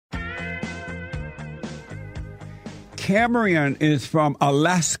Cameron is from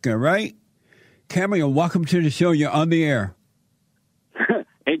Alaska, right? Cameron, welcome to the show. You're on the air.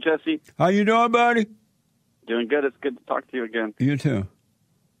 Hey, Jesse. How you doing, buddy? Doing good. It's good to talk to you again. You too.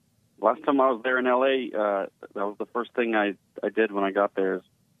 Last time I was there in L.A., that was the first thing I did when I got there. Is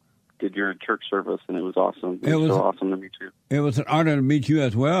did your church service, and it was awesome. It was so awesome to meet you. It was an honor to meet you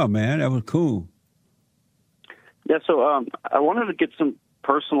as well, man. That was cool. Yeah, so I wanted to get some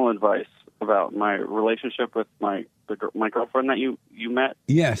personal advice about my relationship with my girlfriend that you met.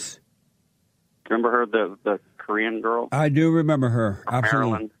 Yes. Remember her, the Korean girl? I do remember her. Absolutely.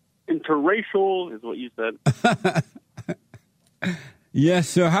 Maryland. Interracial is what you said. Yes,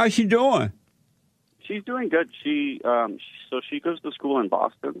 sir. How's she doing? She's doing good. She goes to school in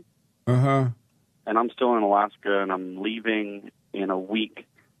Boston. Uh-huh. And I'm still in Alaska, and I'm leaving in a week,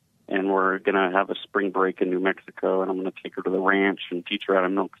 and we're going to have a spring break in New Mexico, and I'm going to take her to the ranch and teach her how to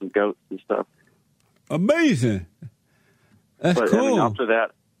milk some goats and stuff. Amazing. That's cool. I mean, after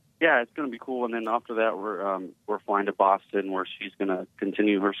that, yeah, it's going to be cool. And then after that, we're flying to Boston, where she's going to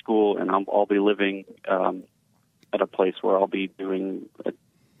continue her school, and I'll be living at a place where I'll be doing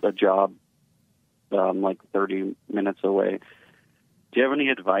a job like 30 minutes away. Do you have any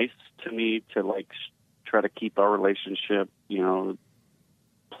advice to me to like try to keep our relationship, to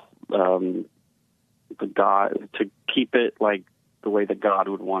keep it like the way that God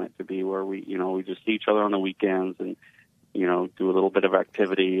would want it to be, where we just see each other on the weekends and, do a little bit of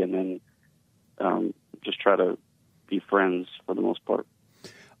activity and then just try to be friends for the most part.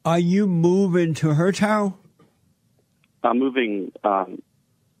 Are you moving to her town? I'm moving to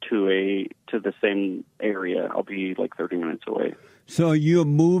the same area. I'll be like 30 minutes away. So you're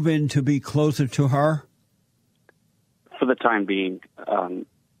moving to be closer to her? For the time being. I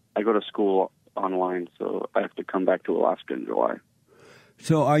go to school online, so I have to come back to Alaska in July.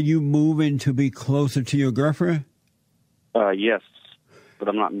 So are you moving to be closer to your girlfriend? Yes, but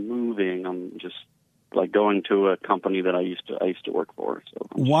I'm not moving. I'm just like going to a company that I used to work for. So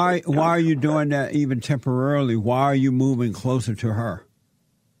why are you doing that even temporarily? Why are you moving closer to her?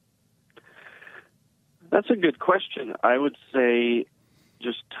 That's a good question. I would say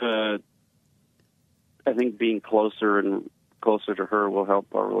I think being closer to her will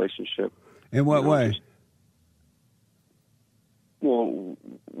help our relationship. In what way?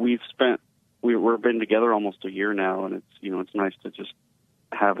 We've been together almost a year now, and it's nice to just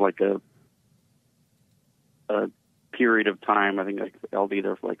have like a period of time. I think I'll be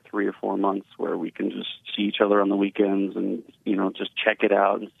there for like 3 or 4 months where we can just see each other on the weekends and just check it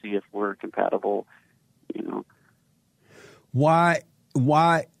out and see if we're compatible. Why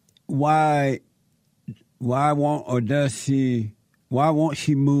won't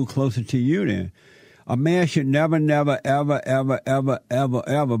she move closer to you then? A man should never, ever,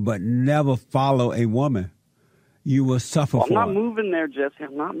 but never follow a woman. You will suffer for it. I'm not moving there, Jesse.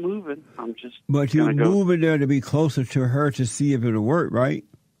 I'm not moving. I'm just. But you're moving there to be closer to her to see if it'll work, right?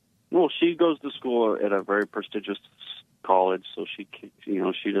 Well, she goes to school at a very prestigious college, so she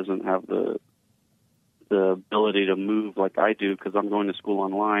doesn't have the ability to move like I do because I'm going to school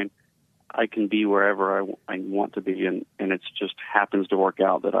online. I can be wherever I want to be, and it just happens to work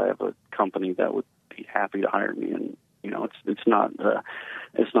out that I have a company that would be happy to hire me, and it's not a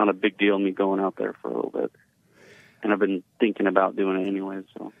big deal me going out there for a little bit, and I've been thinking about doing it anyway.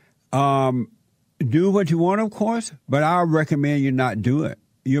 So, do what you want, of course, but I recommend you not do it.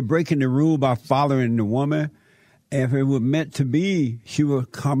 You're breaking the rule by following the woman. If it were meant to be, she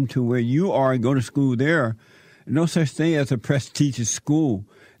would come to where you are and go to school there. No such thing as a prestigious school.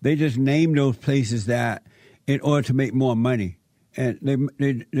 They just name those places that in order to make more money. And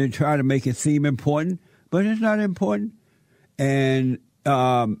they try to make it seem important, but it's not important. And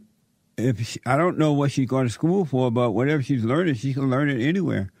I don't know what she's going to school for, but whatever she's learning, she can learn it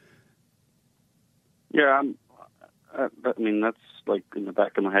anywhere. Yeah, I mean, that's like in the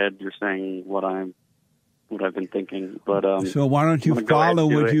back of my head, you're saying what I've been thinking. But so why don't you follow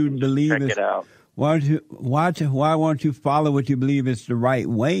what you believe check is? It out. Why won't you follow what you believe is the right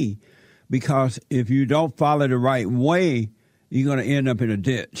way? Because if you don't follow the right way, you're going to end up in a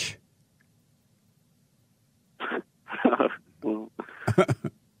ditch. Well,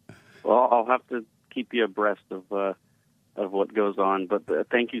 I'll have to keep you abreast of what goes on. But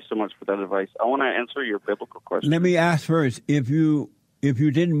thank you so much for that advice. I want to answer your biblical question. Let me ask first: if you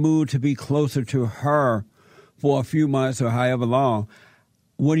didn't move to be closer to her for a few months or however long,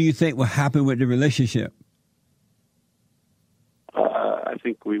 what do you think will happen with the relationship? I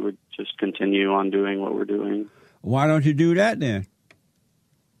think we would just continue on doing what we're doing. Why don't you do that then?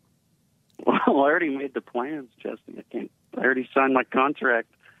 Well, I already made the plans, Jesse. I already signed my contract.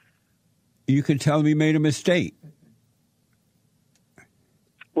 You can tell me you made a mistake.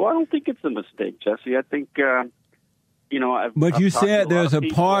 Well, I don't think it's a mistake, Jesse. I think, But you said there's a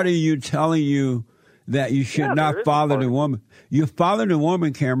part of you telling you that you should not follow the woman. You follow the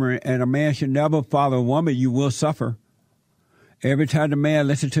woman, Cameron, and a man should never follow a woman. You will suffer. Every time the man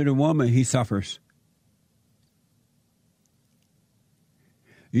listens to the woman, he suffers.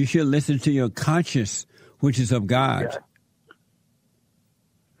 You should listen to your conscience, which is of God. Yeah.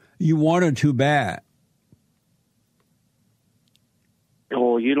 You want her too bad.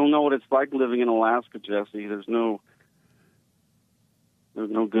 Well, you don't know what it's like living in Alaska, Jesse. There's no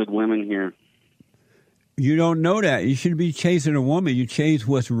good women here. You don't know that. You shouldn't be chasing a woman. You chase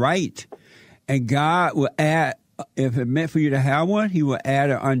what's right. And God will add, if it meant for you to have one, he will add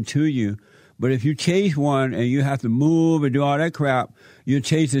it unto you. But if you chase one and you have to move and do all that crap, you're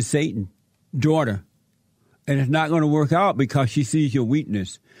chasing Satan, daughter. And it's not going to work out because she sees your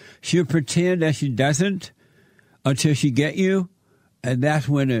weakness. She'll pretend that she doesn't until she get you, and that's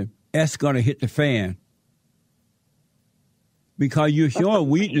when the S going to hit the fan. Because you're showing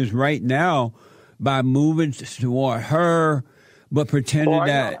weakness right now by moving toward her, but pretending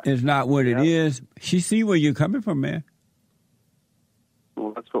that is not what it is. She see where you're coming from, man.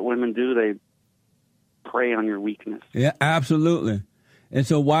 Well, that's what women do. They prey on your weakness. Yeah, absolutely. And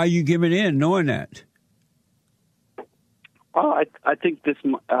so why are you giving in knowing that? Well, I think this,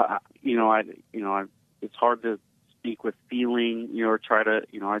 it's hard to speak with feeling, or try to,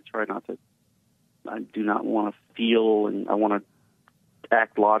 I do not want to feel, and I want to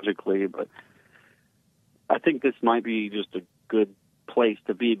act logically, but I think this might be just a good place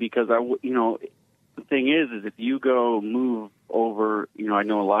to be because the thing is if you go move over, I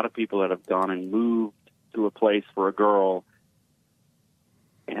know a lot of people that have gone and moved to a place for a girl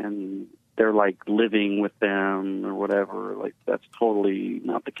and they're like living with them or whatever. Like that's totally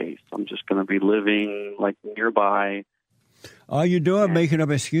not the case. I'm just going to be living like nearby. All you're doing making up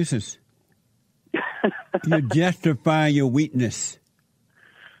excuses. You're justifying your weakness.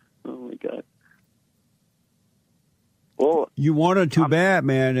 Oh my God. Well, you want her too bad,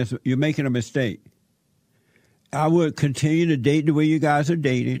 man. You're making a mistake. I would continue to date the way you guys are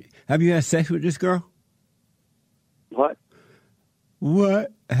dating. Have you had sex with this girl? What?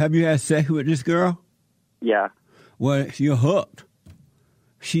 What? Have you had sex with this girl? Yeah. Well, you're hooked.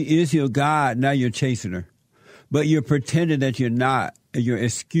 She is your God. Now you're chasing her. But you're pretending that you're not. And you're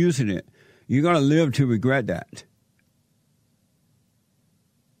excusing it. You're going to live to regret that.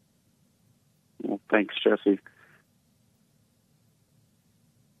 Well, thanks, Jesse.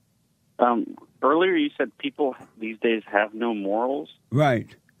 Earlier you said people these days have no morals. Right.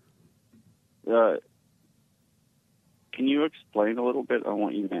 Can you explain a little bit on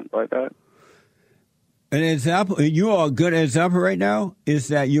what you meant by that? An example, you are a good example right now, is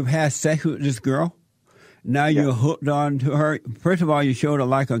that you've had sex with this girl. Now you're hooked on to her. First of all, you showed her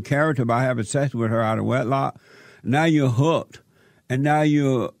like a character by having sex with her out of wedlock. Now you're hooked. And now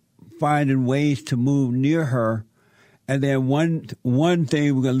you're finding ways to move near her. And then one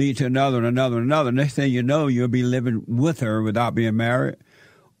thing will lead to another and another and another. Next thing you know, you'll be living with her without being married.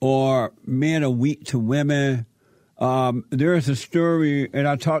 Or men are weak to women. There is a story, and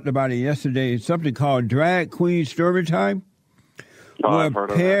I talked about it yesterday, something called Drag Queen Story Time. Oh, I've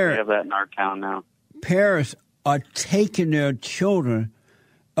heard of that. We have that in our town now. Parents are taking their children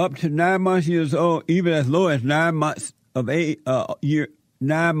up to 9 months years old, even as low as 9 months of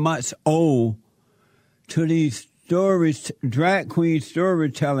 9 months old, to these stories, drag queen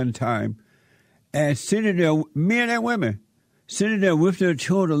storytelling time, and sitting there, men and women, sitting there with their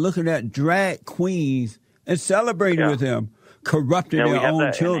children, looking at drag queens and celebrating with them, corrupting their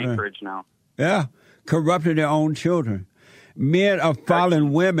own children. In Anchorage now. Yeah, corrupting their own children. Men are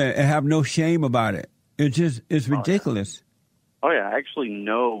following women and have no shame about it. It's ridiculous. Oh, yeah. I actually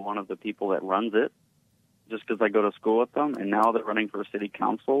know one of the people that runs it just because I go to school with them, and now they're running for city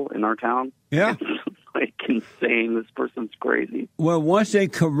council in our town. Yeah. It's like insane. This person's crazy. Well, once they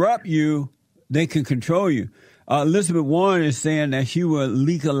corrupt you, they can control you. Elizabeth Warren is saying that she will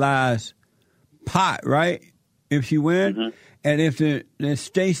legalize pot, right, if she wins. Mm-hmm. And if the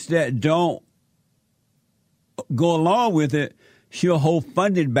states that don't go along with it, she'll hold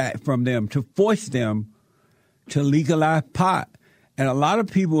funding back from them to force them to legalize pot. And a lot of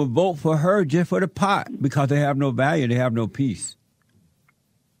people will vote for her just for the pot because they have no value, they have no peace.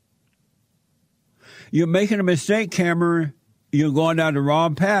 You're making a mistake, Cameron. You're going down the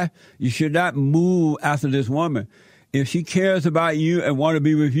wrong path. You should not move after this woman. If she cares about you and want to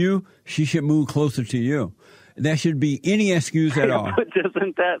be with you, she should move closer to you. There shouldn't be any excuse at all. But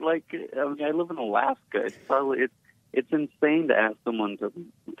isn't that like, I live in Alaska. it's insane to ask someone to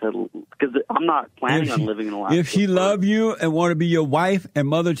because I'm not planning on living in Alaska. If she loved you and want to be your wife and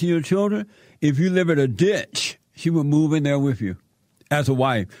mother to your children, if you live in a ditch, she would move in there with you as a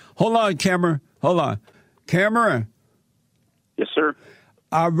wife. Hold on, Cameron. Hold on. Cameron. Yes, sir.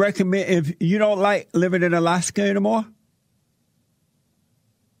 I recommend, if you don't like living in Alaska anymore.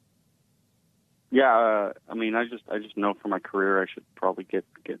 Yeah, I mean, I just know for my career I should probably get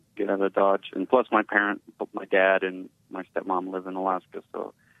out of Dodge. And plus, my dad and my stepmom live in Alaska,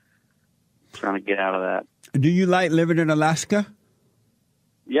 so I'm trying to get out of that. Do you like living in Alaska?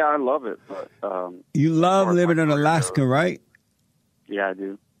 Yeah, I love it. But you love living in Alaska, right? Yeah, I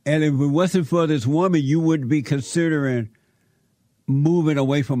do. And if it wasn't for this woman, you wouldn't be considering moving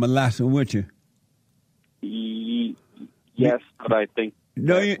away from Alaska, would you? Yes, but I think...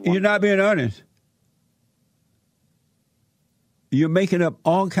 No, you're not being honest. You're making up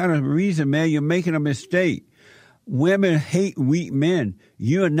all kind of reason, man. You're making a mistake. Women hate weak men.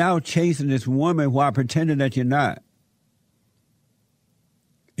 You are now chasing this woman while pretending that you're not.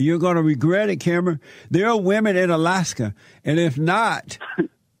 You're going to regret it, Cameron. There are women in Alaska, and if not,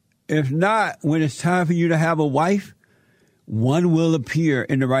 when it's time for you to have a wife, one will appear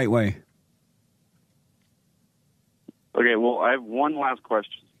in the right way. Okay, well, I have one last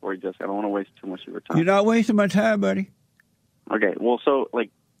question for you, Jesse. I don't want to waste too much of your time. You're not wasting my time, buddy. Okay, well, so, like...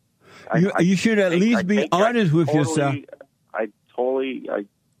 You should at least be honest with yourself. I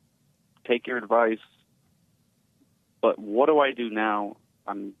take your advice, but what do I do now?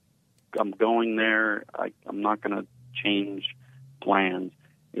 I'm going there. I'm not going to change plans.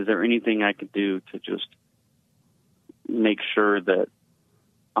 Is there anything I could do to just make sure that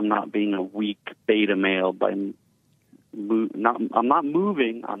I'm not being a weak beta male by I'm not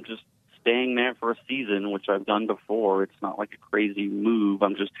moving. I'm just staying there for a season, which I've done before. It's not like a crazy move.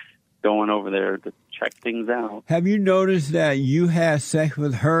 I'm just going over there to check things out. Have you noticed that you had sex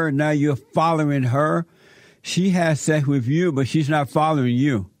with her and now you're following her? She has sex with you, but she's not following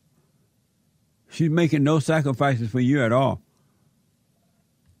you. She's making no sacrifices for you at all.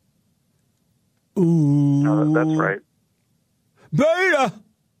 Ooh. No, that's right. Beta!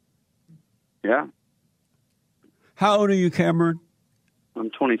 Yeah. How old are you, Cameron?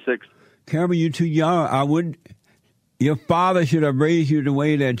 I'm 26. Cameron, you're too young. Your father should have raised you the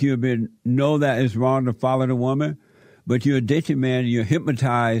way that you have been, know that it's wrong to follow the woman, but you're a ditchy man, you're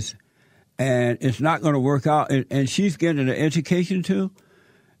hypnotized, and it's not going to work out. And she's getting an education too,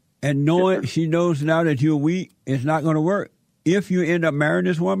 and knowing she knows now that you're weak, it's not going to work. If you end up marrying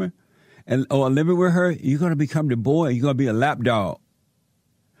this woman or living with her, you're going to become the boy. You're going to be a lapdog.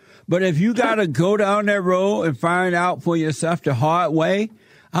 But if you got to go down that road and find out for yourself the hard way,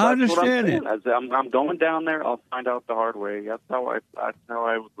 I understand it. I'm going down there. I'll find out the hard way. That's how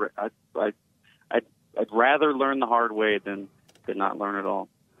I would. I'd rather learn the hard way than not learn at all.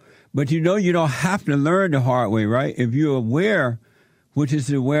 But you don't have to learn the hard way, right? If you're aware, which is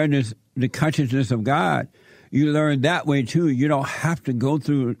the awareness, the consciousness of God, you learn that way too. You don't have to go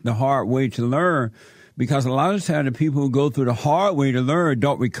through the hard way to learn, because a lot of times the people who go through the hard way to learn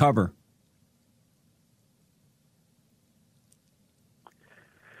don't recover.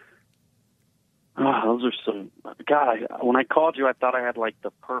 Oh, those are some... God, when I called you, I thought I had, like, the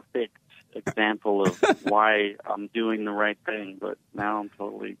perfect example of why I'm doing the right thing, but now I'm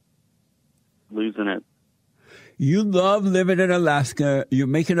totally losing it. You love living in Alaska. You're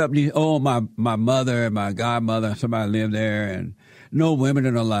making up these, my mother and my godmother, somebody lived there, and no women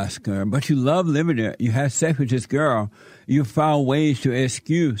in Alaska. But you love living there. You had sex with this girl. You found ways to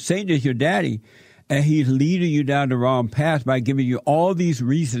excuse. Satan is your daddy. And he's leading you down the wrong path by giving you all these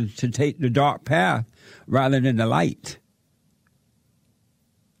reasons to take the dark path rather than the light.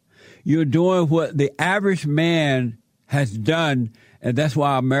 You're doing what the average man has done, and that's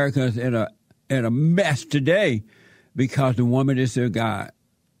why America is in a mess today, because the woman is their God.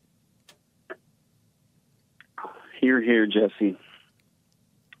 Hear, hear, Jesse.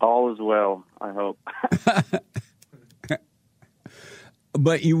 All is well, I hope.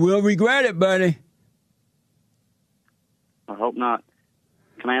 But you will regret it, buddy. I hope not.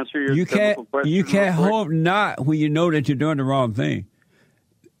 Can I answer your question? You can't hope not when you know that you're doing the wrong thing.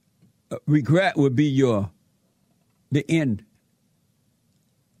 Regret would be the end.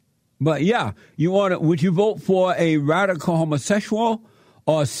 But yeah, would you vote for a radical homosexual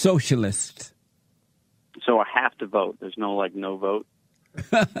or a socialist? So I have to vote. There's no vote.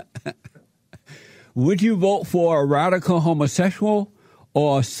 Would you vote for a radical homosexual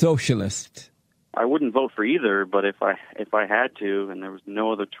or a socialist? I wouldn't vote for either, but if I had to and there was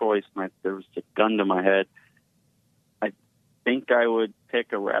no other choice and there was a gun to my head, I think I would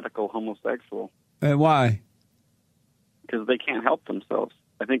pick a radical homosexual. And why? because they can't help themselves.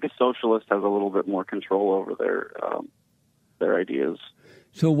 I think a socialist has a little bit more control over their ideas.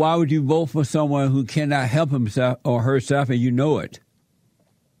 So why would you vote for someone who cannot help himself or herself, and you know it?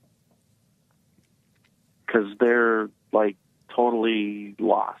 Because they're like totally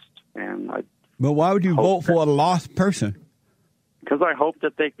lost, and But why would you vote for a lost person? Because I hope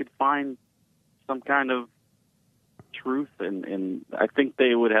that they could find some kind of truth, and I think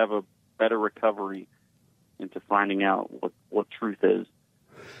they would have a better recovery into finding out what truth is.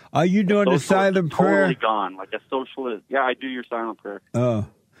 Are you doing the silent prayer? Totally gone, like a socialist. Yeah, I do your silent prayer. Oh,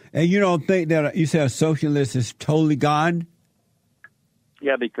 and you don't think that you say a socialist is totally gone?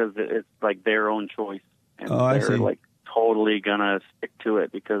 Yeah, because it's like their own choice, and I see. they're like totally gonna stick to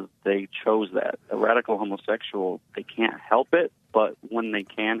it because they chose that. A radical homosexual, they can't help it, but when they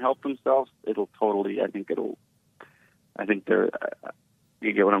can help themselves, it'll totally. I think they're.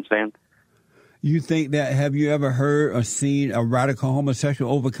 You get what I'm saying? You think that? Have you ever heard or seen a radical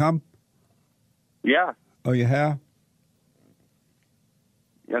homosexual overcome? Yeah. Oh, you have?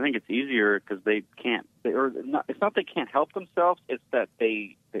 Yeah, I think it's easier because they can't. It's not they can't help themselves. It's that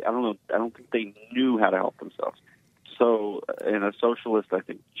they. I don't know. I don't think they knew how to help themselves. So, and a socialist, I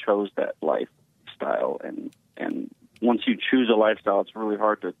think, chose that lifestyle, and once you choose a lifestyle, it's really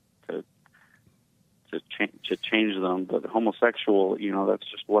hard to change them. But homosexual, that's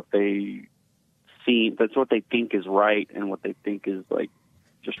just what they see. That's what they think is right, and what they think is like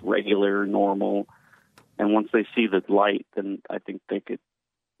just regular, normal. And once they see the light, then I think they could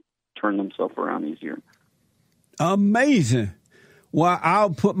turn themselves around easier. Amazing. Well,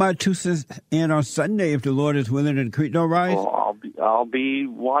 I'll put my 2 cents in on Sunday if the Lord is willing and the creek don't rise. Well, I'll be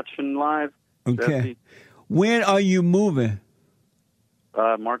watching live. Okay. Jesse. When are you moving?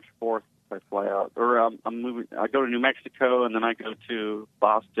 March 4th, I fly out. Or I'm moving. I go to New Mexico, and then I go to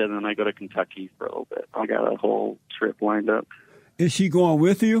Boston, and then I go to Kentucky for a little bit. I got a whole trip lined up. Is she going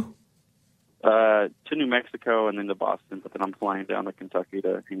with you? To New Mexico and then to Boston, but then I'm flying down to Kentucky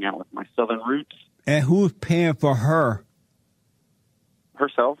to hang out with my southern roots. And who's paying for her?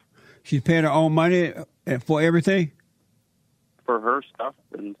 Herself. She's paying her own money for everything? For her stuff,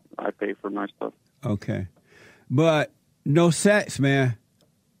 and I pay for my stuff. Okay. But no sex, man.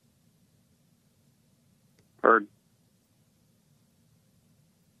 Heard.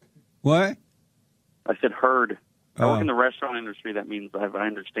 What? I said heard. I work in the restaurant industry. That means I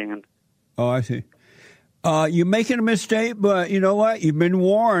understand. Oh, I see. You're making a mistake, but you know what? You've been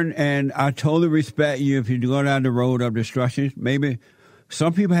warned, and I totally respect you if you go down the road of destruction. Maybe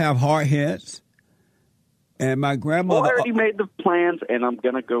some people have hard heads, and my grandmother... Well, I already made the plans, and I'm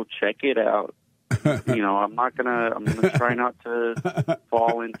going to go check it out. I'm going to try not to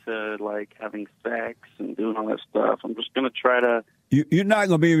fall into, like, having sex and doing all that stuff. I'm just going to try to... You're not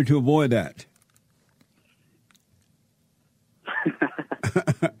going to be able to avoid that.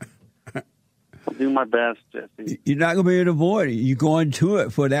 I'll do my best, Jesse. You're not going to be able to avoid it. You're going to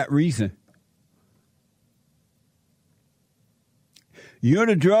it for that reason. You're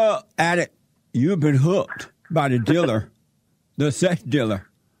the drug addict. You've been hooked by the dealer, the sex dealer.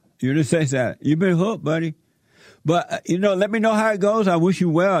 You're the sex addict. You've been hooked, buddy. But, let me know how it goes. I wish you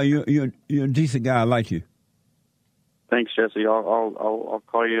well. You're a decent guy. I like you. Thanks, Jesse. I'll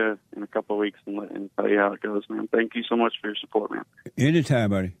call you in a couple of weeks and tell you how it goes, man. Thank you so much for your support, man. Anytime,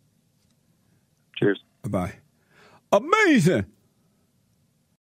 buddy. Cheers. Bye-bye. Amazing.